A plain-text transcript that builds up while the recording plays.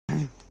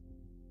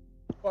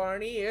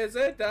Barney is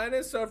a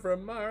dinosaur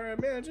from our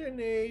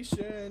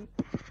imagination.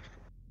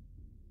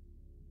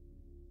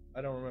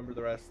 I don't remember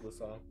the rest of the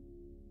song.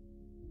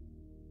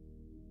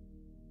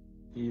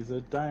 He's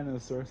a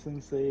dinosaur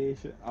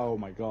sensation. Oh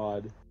my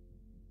god.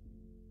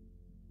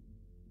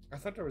 I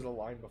thought there was a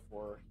line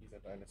before he's a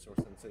dinosaur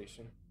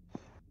sensation.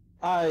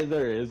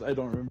 There is. I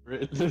don't remember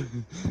it.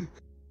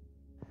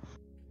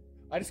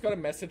 I just got a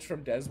message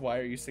from Des. Why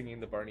are you singing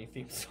the Barney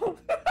theme song?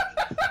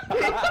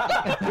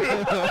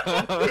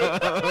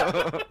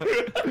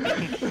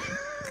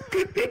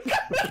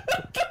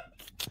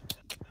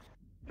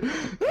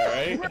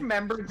 Alright.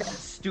 Remember that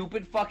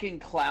stupid fucking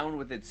clown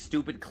with its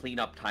stupid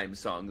cleanup time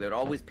song that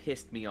always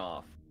pissed me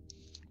off?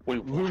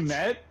 Wait, what?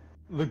 Lunette?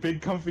 The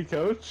big comfy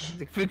couch?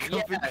 The big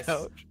comfy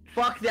couch.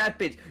 Fuck that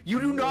bitch.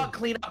 You do not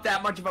clean up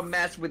that much of a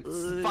mess with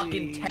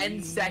fucking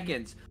 10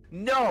 seconds.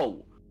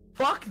 No.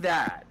 Fuck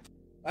that.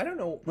 I don't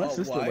know My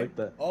sister why. liked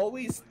that.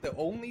 Always, the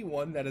only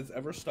one that has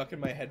ever stuck in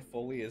my head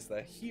fully is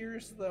the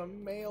 "Here's the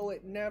mail,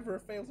 it never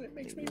fails." It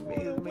makes me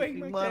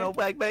wanna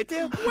wag my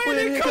tail. When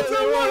it comes,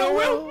 I wanna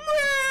mail.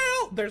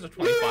 There's a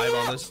 25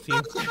 on this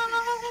team.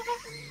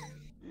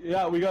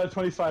 Yeah, we got a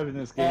 25 in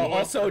this game.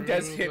 Also,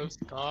 Desi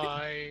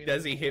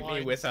hit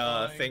me with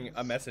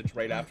a message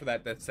right after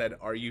that said,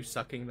 "Are you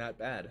sucking that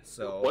bad?"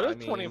 So What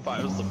if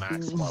 25 is the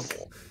max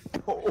level?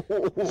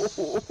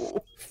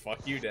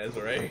 Fuck you, Des,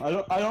 right?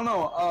 I don't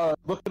know.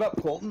 Look it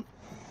up, Colton.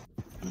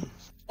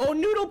 Oh,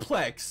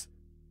 Noodleplex.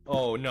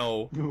 Oh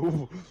no,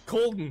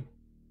 Colton.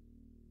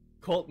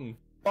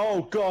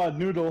 Oh god,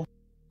 Noodle.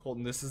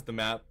 Colton, this is the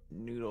map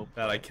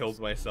that I killed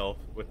myself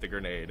with the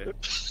grenade.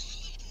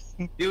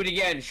 Do it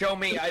again. Show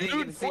me. I didn't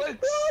get to see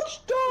it. Watch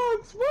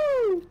Dogs,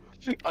 woo!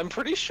 I'm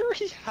pretty sure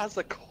he has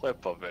a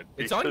clip of it.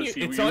 It's on because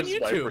he It's on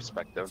used my YouTube.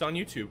 perspective. It's on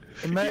YouTube.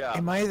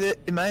 Am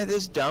I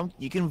this dumb?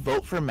 You can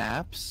vote for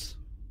maps?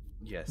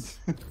 Yes.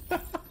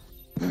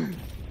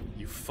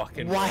 You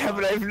fucking. Why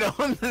haven't I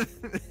known this?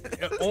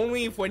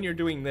 Only if when you're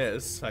doing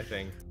this, I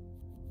think.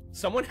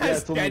 Someone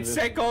has it's only this.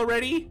 DedSec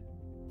already?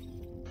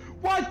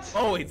 What?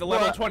 Oh, he's a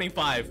level What?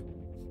 25.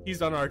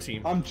 He's on our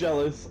team. I'm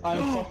jealous.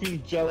 I'm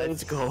fucking jealous.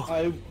 Let's go.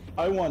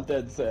 I want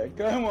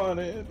DedSec. I want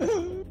it.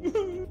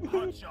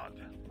 Hotshot.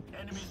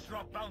 Enemies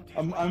drop bounty.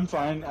 I'm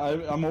fine.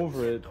 I'm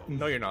over it.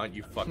 No, you're not.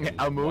 You fucking.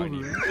 I'm over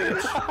whiny it.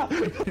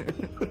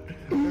 bitch.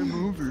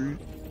 I'm over it.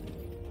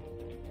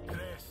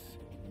 Tres,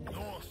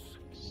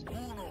 dos,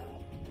 uno.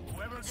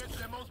 Whoever gets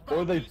the most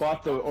Or they bounties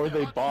bought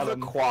The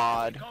him.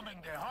 quad. becoming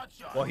the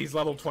hotshot. Well, he's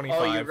level 25.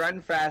 Oh, you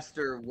run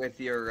faster with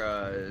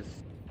your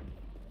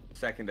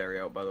secondary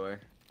out, by the way.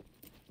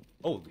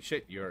 Holy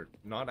shit, you're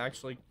not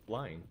actually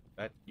lying.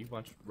 That you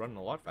must run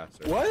a lot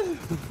faster. What?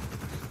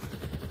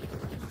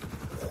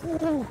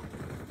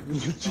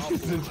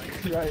 Jesus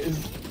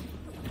Christ.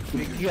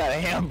 You got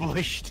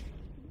ambushed.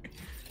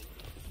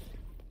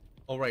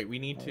 All right, we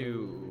need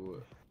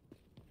to.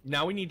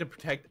 Now we need to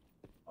protect.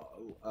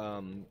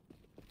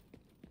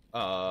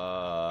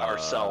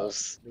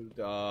 Ourselves.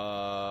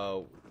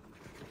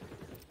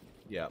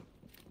 Yeah,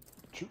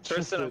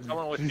 Tristan, I'm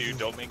coming with you.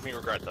 Don't make me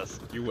regret this.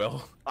 you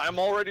will. I'm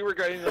already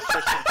regretting this,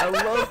 Tristan. I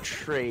love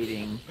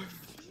trading.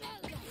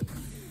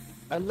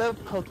 I love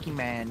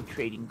Pokemon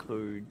trading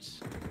cards.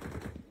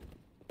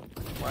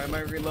 Why am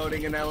I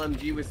reloading an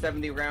LMG with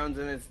 70 rounds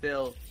and it's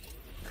still...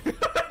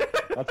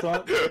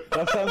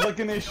 That sounds like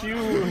an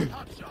issue.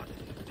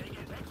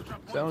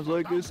 Sounds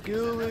like a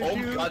skill issue. Oh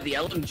my god, the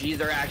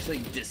LMGs are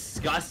actually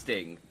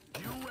disgusting.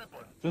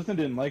 Justin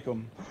didn't like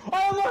them.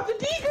 I want the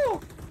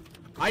Deagle!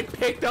 I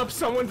picked up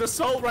someone's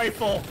assault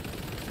rifle,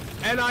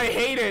 and I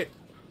hate it.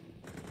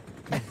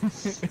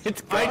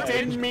 It's I gone.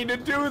 didn't mean to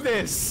do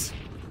this.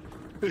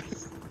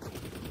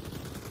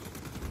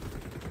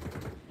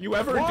 You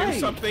ever Why? do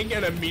something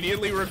and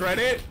immediately regret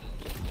it?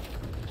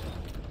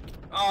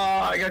 Oh,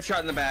 I got shot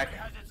in the back.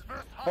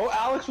 Oh,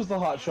 Alex was the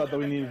hot shot that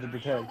we needed to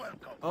protect.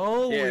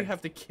 Oh, Yeah. we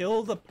have to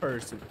kill the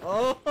person.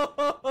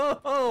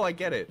 Oh, I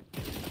get it.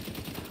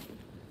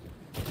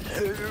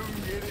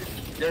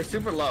 They're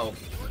super low.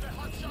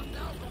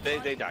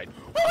 They died.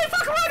 Oh, I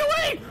fucking ran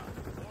away!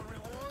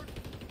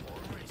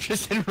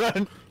 Tristan,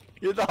 run.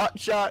 You're the hot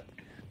shot.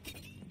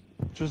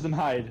 Tristan,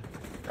 hide.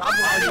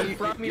 Probably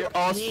from your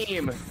all-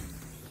 team.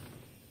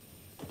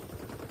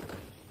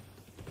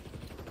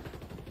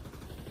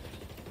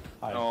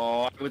 Hide.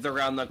 Oh, I was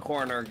around the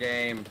corner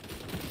game.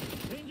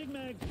 Changing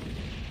mag.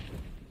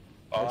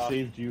 I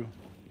saved you.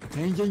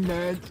 Changing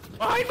mad.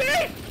 Behind me!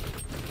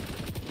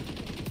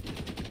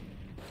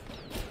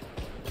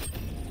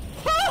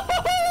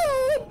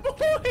 Oh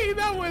boy,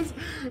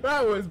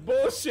 that was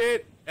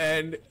bullshit,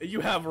 and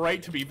you have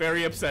right to be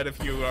very upset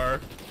if you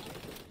are.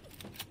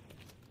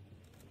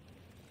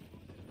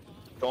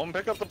 Don't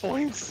pick up the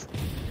points.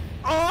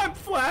 Oh, I'm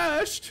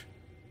flashed!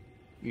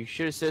 You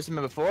should have said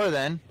something before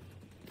then.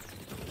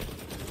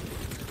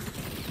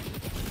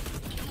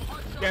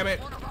 Damn it!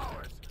 One of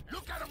ours.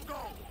 Look at him go.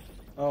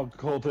 Oh,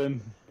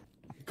 Colton.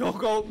 Go,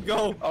 go,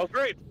 go! Oh,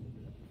 great.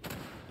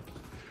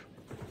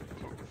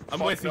 I'm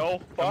Fuck with you. no, I'm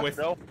fuck with.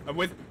 no. I'm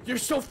with. You're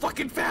so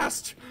fucking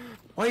fast.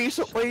 Why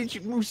did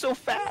you move so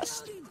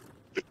fast?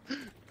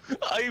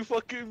 I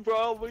fucking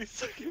brought my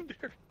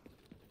secondary.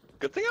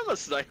 Good thing I'm a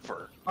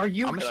sniper. Are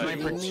you I'm a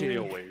sniper kidding too. me?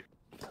 Away.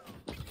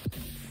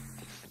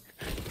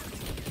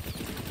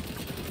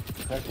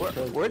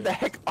 Where the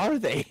heck are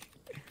they?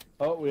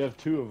 Oh, we have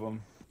 2 of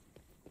them.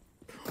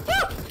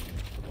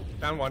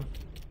 Down one.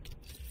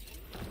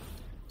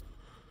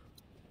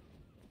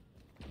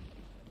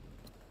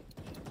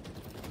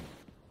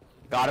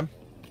 Got him.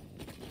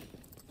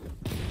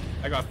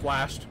 I got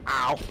flashed.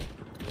 Ow.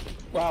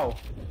 Wow,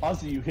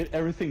 Ozzy, you hit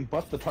everything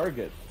but the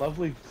target.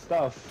 Lovely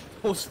stuff.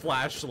 Those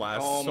flash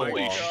last Oh so my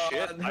long. god,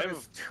 shit,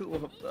 there's 2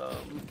 of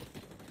them.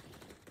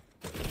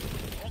 Okay,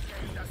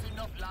 that's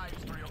enough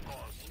lives for your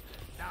cause.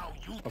 Now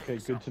you Okay,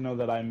 take good to know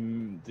that I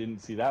didn't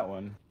see that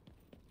one.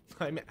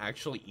 I'm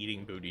actually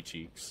eating booty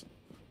cheeks.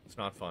 It's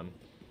not fun.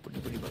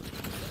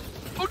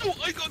 Oh no,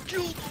 I got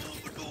killed! Oh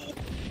no!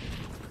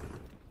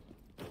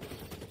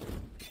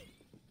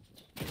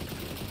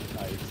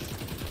 Nice.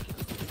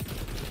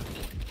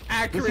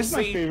 Accuracy This is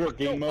my favorite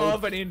game mode.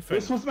 of an infant.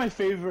 This was my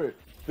favorite.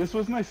 This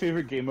was my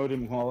favorite game mode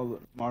in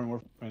Modern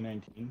Warfare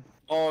 2019.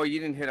 Oh, you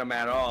didn't hit him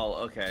at all.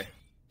 Okay.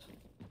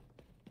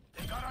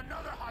 They got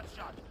another hot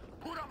shot.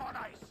 Put him on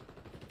ice.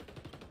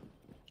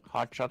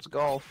 Hot Shots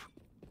Golf.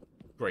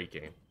 Great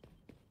game.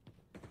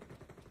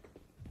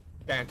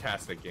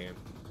 Fantastic game.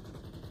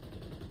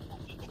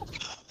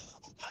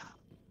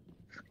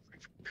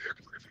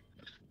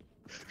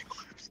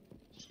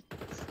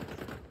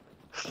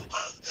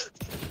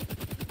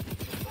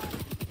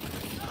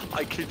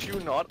 I kid you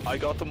not, I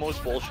got the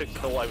most bullshit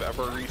kill I've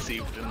ever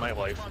received in my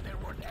life. They're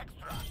worth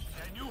extra.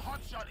 The new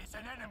hot shot is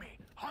an enemy.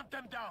 Hunt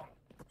them down.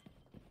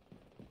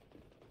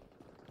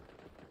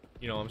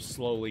 You know, I'm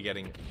slowly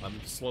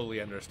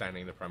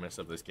understanding the premise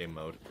of this game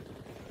mode.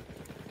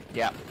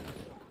 Yeah.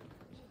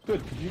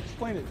 Good. Could you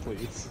explain it,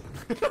 please?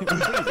 You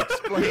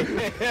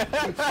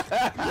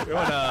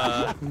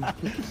wanna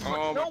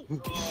Oh no.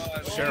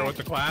 share it with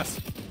the class?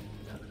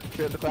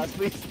 Share the class,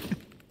 please.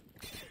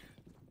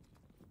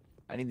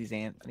 I need these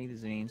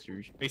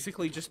answers.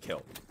 Basically, just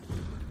kill.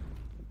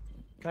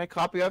 Can I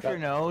copy off your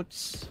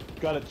notes?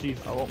 Got it,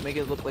 Chief. I won't make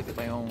it look like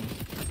my own.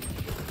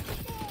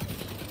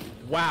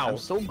 Wow, I'm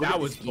so good that at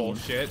was this game.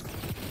 bullshit.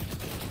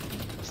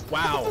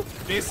 Wow,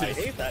 this I is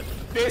hate that.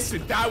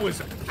 that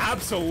was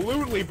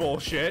absolutely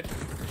bullshit.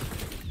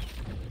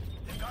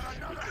 They got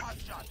another hot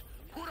shot.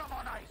 Put him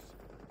on ice.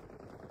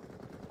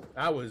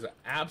 That was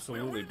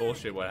absolutely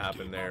bullshit what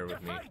happened there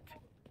with me.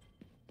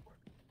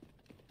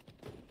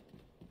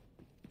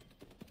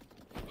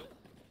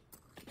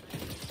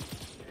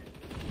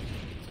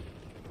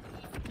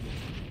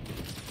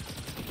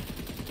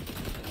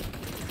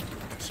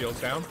 Shields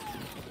down.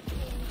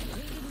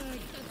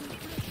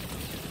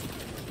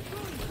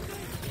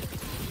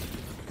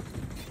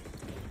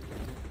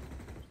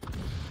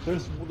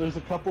 There's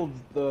a couple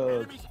of the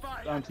Enemy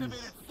spy bounties.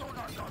 activated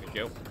sonar gun. Thank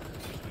you.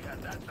 We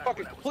had that back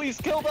Fucking, when I was please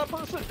kill that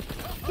person!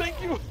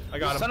 Thank you! I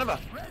got him. Son of a.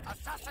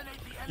 Assassinate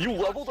the You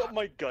enemy leveled hot up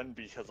my gun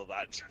because of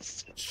that.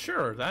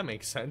 Sure, that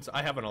makes sense.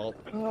 I have an ult.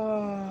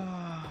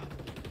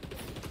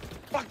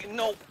 Fucking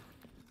no!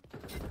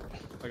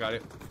 I got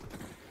it. shot.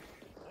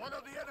 One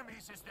of the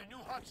enemies is the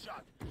new hot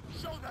shot.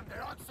 Show them they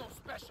aren't so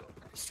special.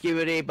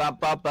 Skibbity bop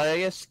bop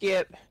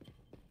skip.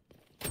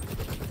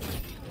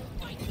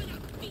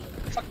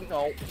 Fucking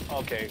no.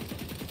 Okay.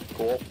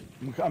 Cool.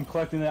 I'm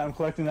collecting that. I'm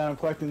collecting that. I'm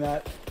collecting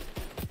that.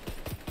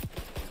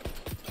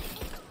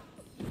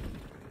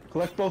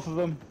 Collect both of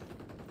them.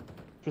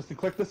 Tristan,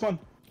 collect this one.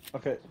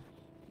 Okay.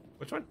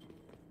 Which one?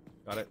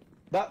 Got it.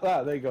 That.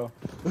 There you go.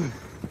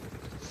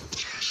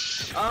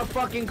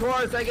 Fucking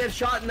course, I get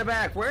shot in the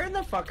back. Where in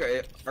the fuck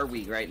are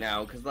we right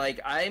now? Cause like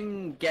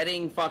I'm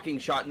getting fucking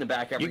shot in the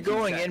back every. You're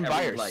going in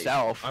by every, like-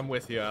 yourself. I'm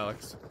with you,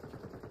 Alex.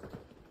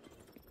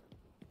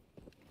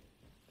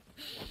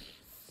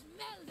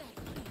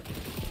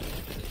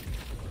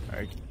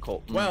 Alright,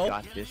 Colton, Well,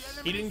 got this.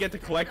 He didn't get to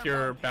collect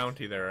your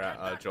bounty there,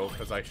 Joe,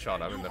 because I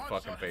shot him in the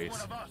fucking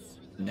face.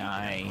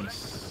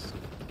 Nice.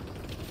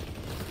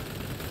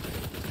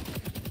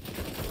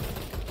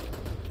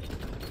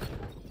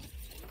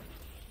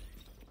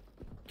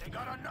 They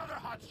got another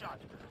hot shot.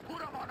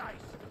 Put him on ice.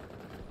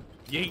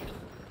 Yeet.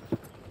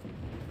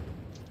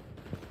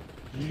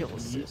 Kill You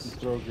assist.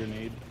 throw a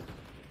grenade.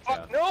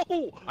 Fuck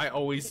no! I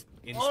always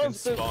instant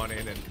spawn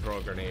in and throw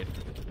a grenade.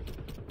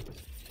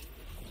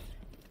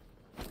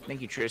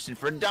 Thank you, Tristan,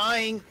 for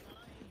dying.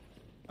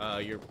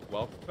 You're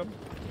welcome.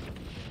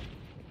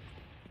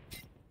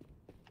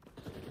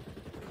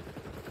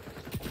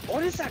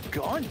 What is that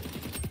gun?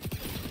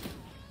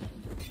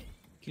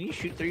 Can you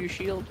shoot through your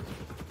shield?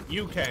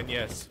 You can,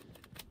 yes.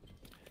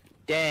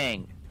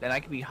 Dang. Then I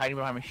could be hiding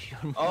behind my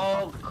shield.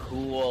 Oh,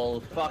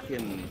 cool.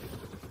 Fucking.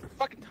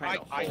 Fucking Kind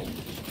of I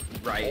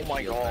right. oh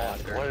my field god,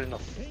 bastard. what in the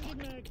Changing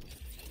mag.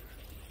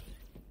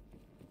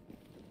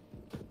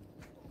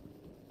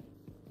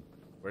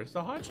 Where's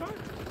the hot shot?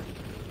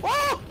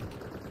 Whoa!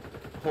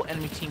 The whole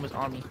enemy team was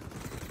on me.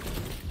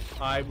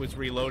 I was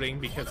reloading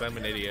because I'm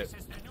an idiot.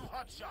 This is the new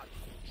hot shot.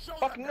 Show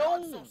fuck them they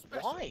aren't no! so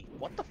special. Why?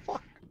 What the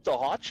fuck? the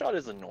hotshot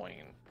is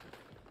annoying.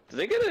 Do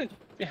they get an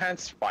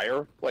enhanced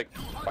fire rate?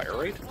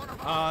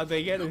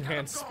 They get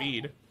enhanced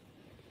speed.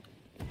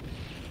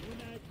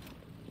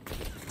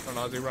 Run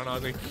Ozzy, run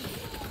Ozzy.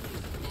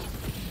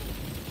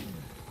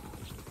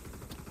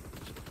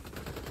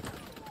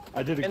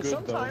 I did a And good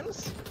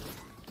sometimes,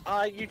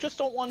 you just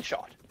don't one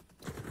shot.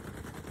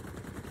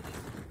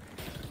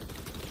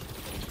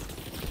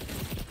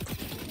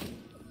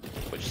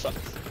 Which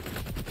sucks.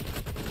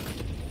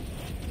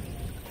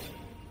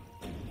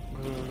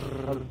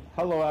 though.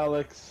 Hello,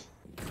 Alex.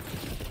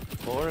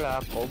 Hola,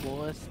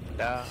 ¿cómo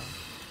está?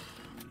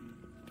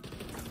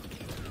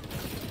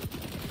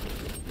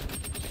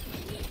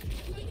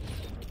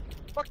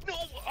 Fuck no!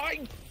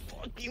 I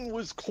fucking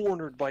was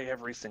cornered by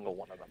every single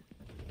one of them.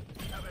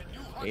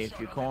 If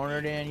you're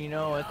cornered and you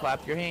know it,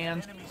 clap your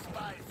hands. Enemy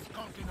spies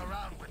skulking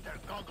around with their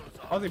goggles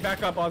on. Ozzy,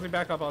 back up, Ozzy,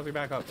 back up, Ozzy,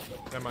 back up.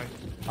 Never mind.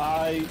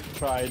 I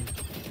tried.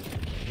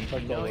 If you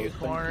know you're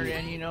cornered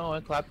and you know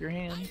it, clap your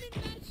hands.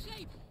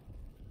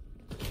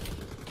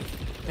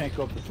 Can't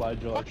go up the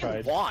slide, Joe. I Fucking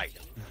tried. why?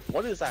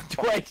 What is that?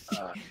 Twice.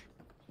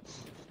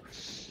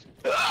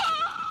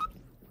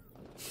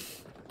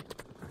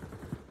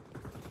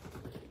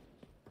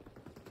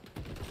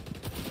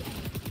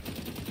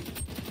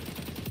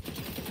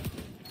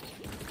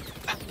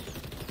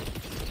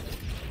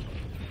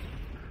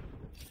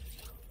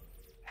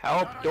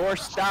 Help, door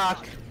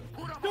stock.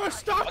 No,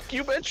 stop! Fuck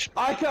you, bitch!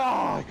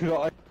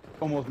 I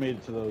almost made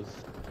it to those.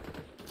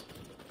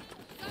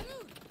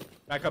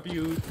 Back up,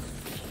 you.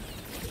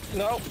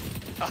 No!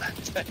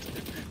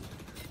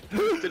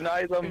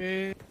 Deny them.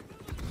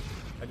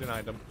 I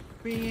denied them.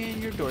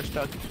 And your door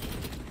stuck.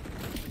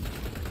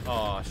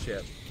 Oh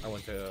shit! I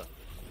went to.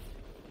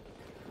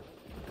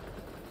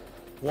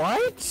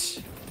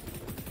 What?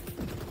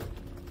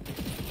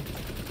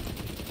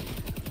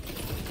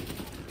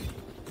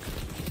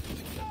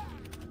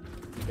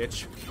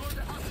 Bitch.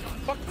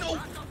 Fuck no!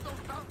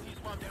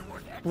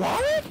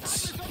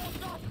 What?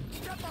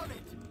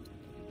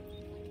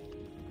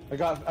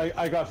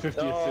 I got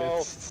 50 No.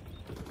 assists.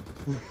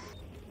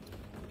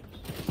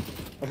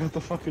 I got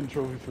the fucking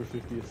trophy for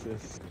 50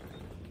 assists.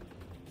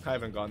 I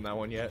haven't gotten that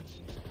one yet.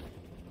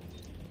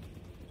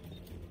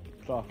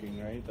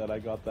 Shocking, right? That I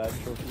got that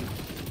trophy.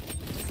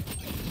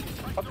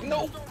 Fuck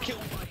no! Kill!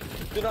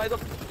 Deny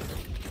them!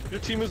 Your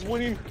team is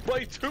winning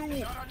by 2!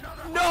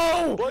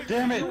 No! By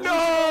Damn it! 2.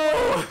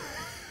 No!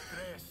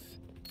 Tres,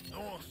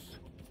 dos,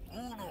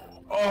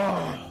 uno.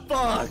 Oh,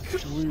 fuck!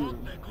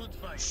 Weird. The good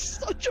fight.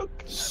 Such a...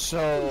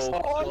 So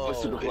Oh,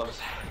 super close.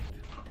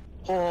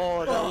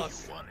 Oh,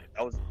 Fuck.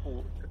 that was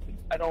cool.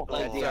 I don't know.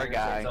 That's our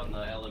guy. on the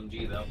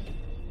LMG though.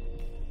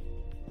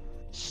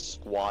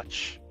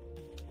 Squatch.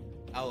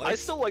 Alex, I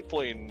still like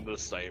playing the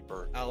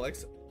sniper.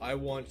 Alex, I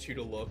want you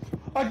to look.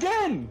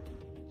 Again!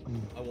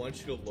 I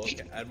want you to look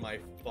at my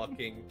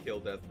fucking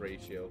kill death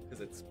ratio, because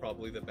it's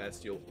probably the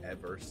best you'll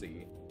ever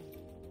see.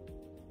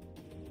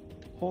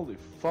 Holy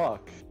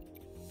fuck.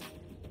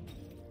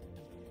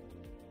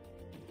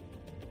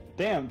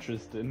 Damn,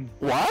 Tristan.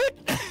 what?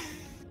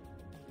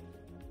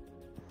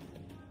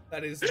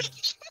 That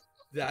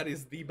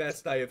is the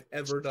best I have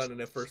ever done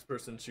in a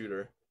first-person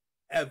shooter,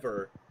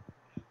 ever.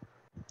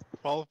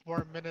 12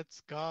 more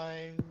minutes,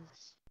 guys.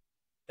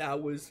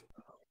 That was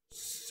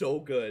so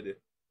good.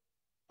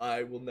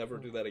 I will never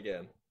do that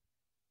again.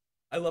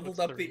 I leveled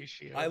What's up the the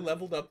ratio? I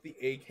leveled up the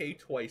AK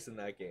twice in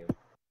that game.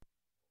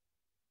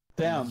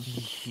 Damn.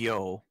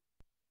 Yo.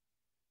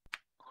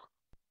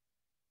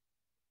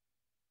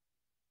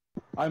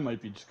 I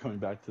might be just coming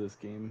back to this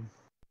game.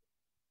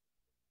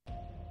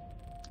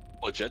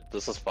 Legit,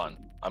 this is fun.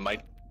 I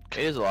might It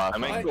is a lot I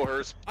of might fun.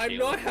 coerce I'm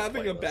Caleb not to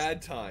having play a this.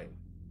 bad time.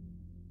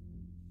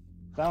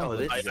 Sounds Oh, like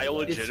this- I It's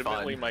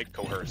legitimately fun. might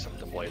coerce him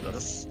to play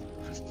this.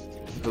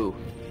 Who?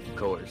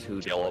 Coerce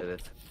who to Caleb. play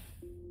this?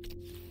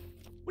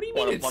 What do you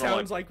One mean of- it one of my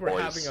sounds like we're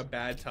boys. having a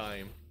bad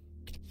time?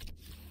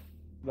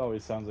 It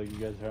always sounds like you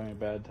guys are having a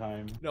bad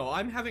time. No,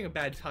 I'm having a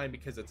bad time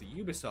because it's a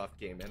Ubisoft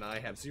game and I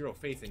have zero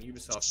faith in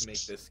Ubisoft to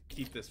make this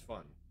keep this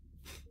fun.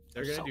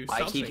 They're gonna do I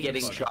something keep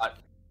getting fun. shot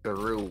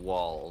through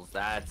walls.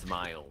 That's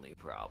my only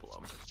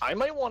problem. I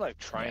might want to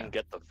try Yeah. and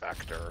get the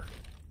Vector.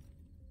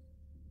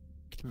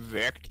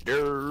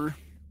 Vector.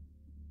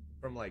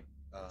 from like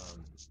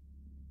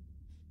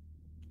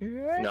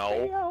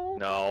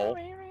No,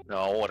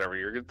 whatever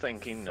you're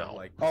thinking, from, no.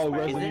 like Oh,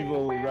 Spider- Resident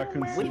Evil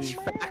Raccoon Which City.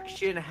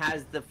 faction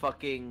has the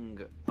fucking...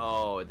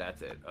 Oh,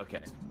 that's it.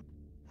 Okay.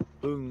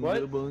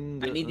 What?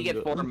 I need to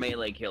get 4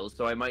 melee kills,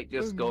 so I might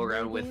just go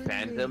around with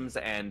phantoms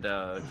and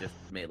just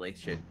melee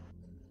shit.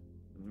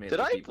 Melee Did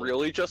I people.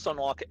 really just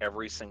unlock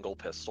every single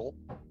pistol?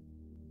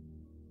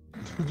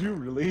 Did you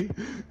really?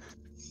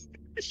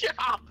 Yeah!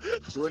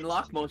 To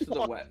unlock most of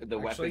the Actually,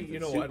 weapons, you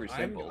it's know super what?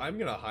 simple. I'm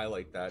gonna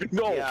highlight that.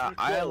 No! Yeah,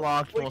 I no,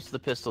 unlocked wait, most of the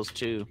pistols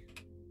too.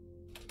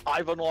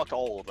 I've unlocked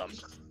all of them.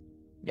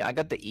 Yeah, I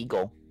got the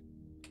Eagle.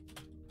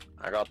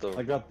 I got the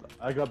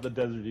I got the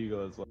Desert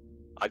Eagle as well.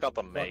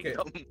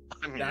 Magnum.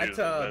 I'm That,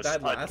 using this.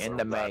 that I last- deserve And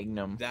the that.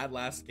 Magnum. That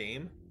last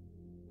game,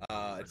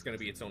 it's gonna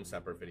be its own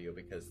separate video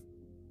because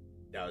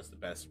That was the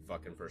best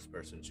fucking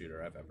first-person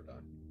shooter I've ever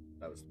done.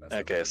 That was the best.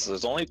 Okay, so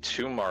there's only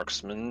 2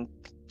 marksmen,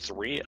 3